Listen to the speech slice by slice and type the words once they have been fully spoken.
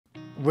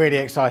Really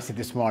excited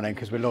this morning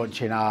because we're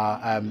launching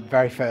our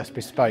very first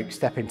bespoke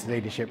Step Into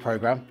Leadership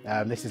programme.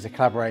 This is a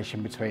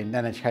collaboration between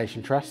Nen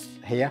Education Trust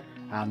here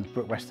and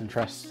Brook Western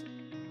Trust.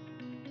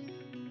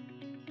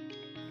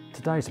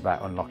 Today's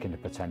about unlocking the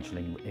potential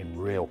in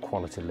real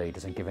quality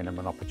leaders and giving them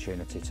an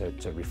opportunity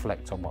to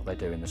reflect on what they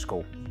do in the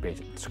school, be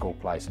it the school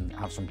place, and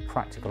have some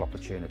practical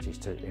opportunities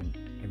to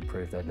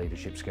improve their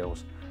leadership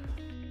skills.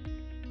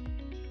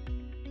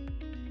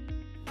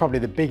 Probably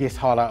the biggest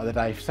highlight of the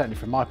day, certainly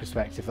from my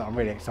perspective, that I'm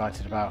really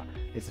excited about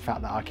is the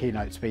fact that our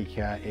keynote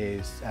speaker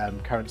is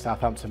current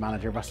Southampton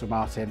manager Russell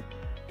Martin.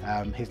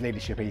 His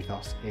leadership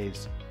ethos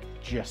is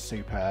just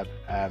superb,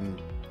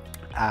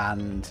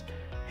 and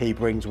he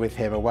brings with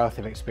him a wealth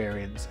of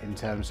experience in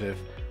terms of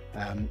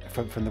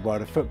from the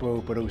world of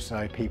football, but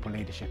also people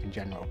leadership in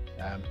general.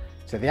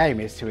 So the aim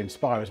is to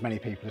inspire as many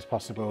people as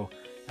possible,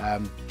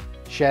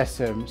 share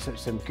some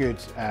good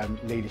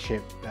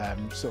leadership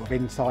sort of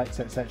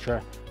insights,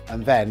 etc.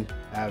 And then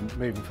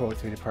moving forward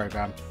through the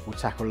programme, we'll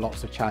tackle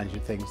lots of challenging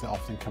things that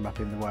often come up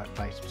in the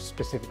workplace,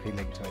 specifically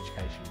linked to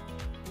education.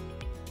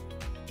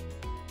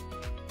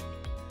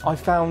 I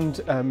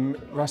found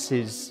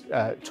Russ's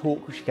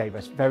talk, which he gave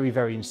us, very,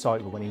 very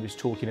insightful when he was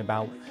talking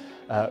about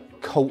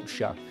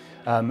culture,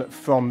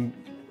 from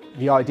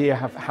the idea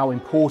of how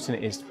important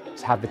it is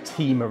to have the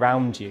team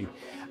around you.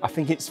 I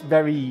think it's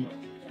very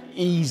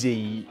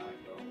easy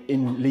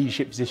in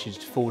leadership positions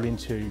to fall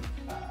into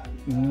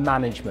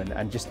management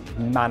and just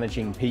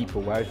managing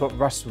people, whereas what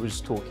Russ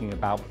was talking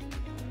about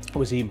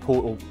was the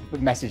important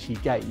message he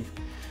gave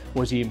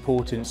was the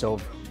importance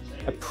of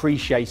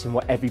appreciating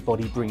what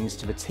everybody brings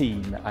to the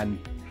team and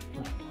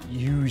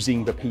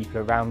using the people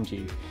around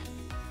you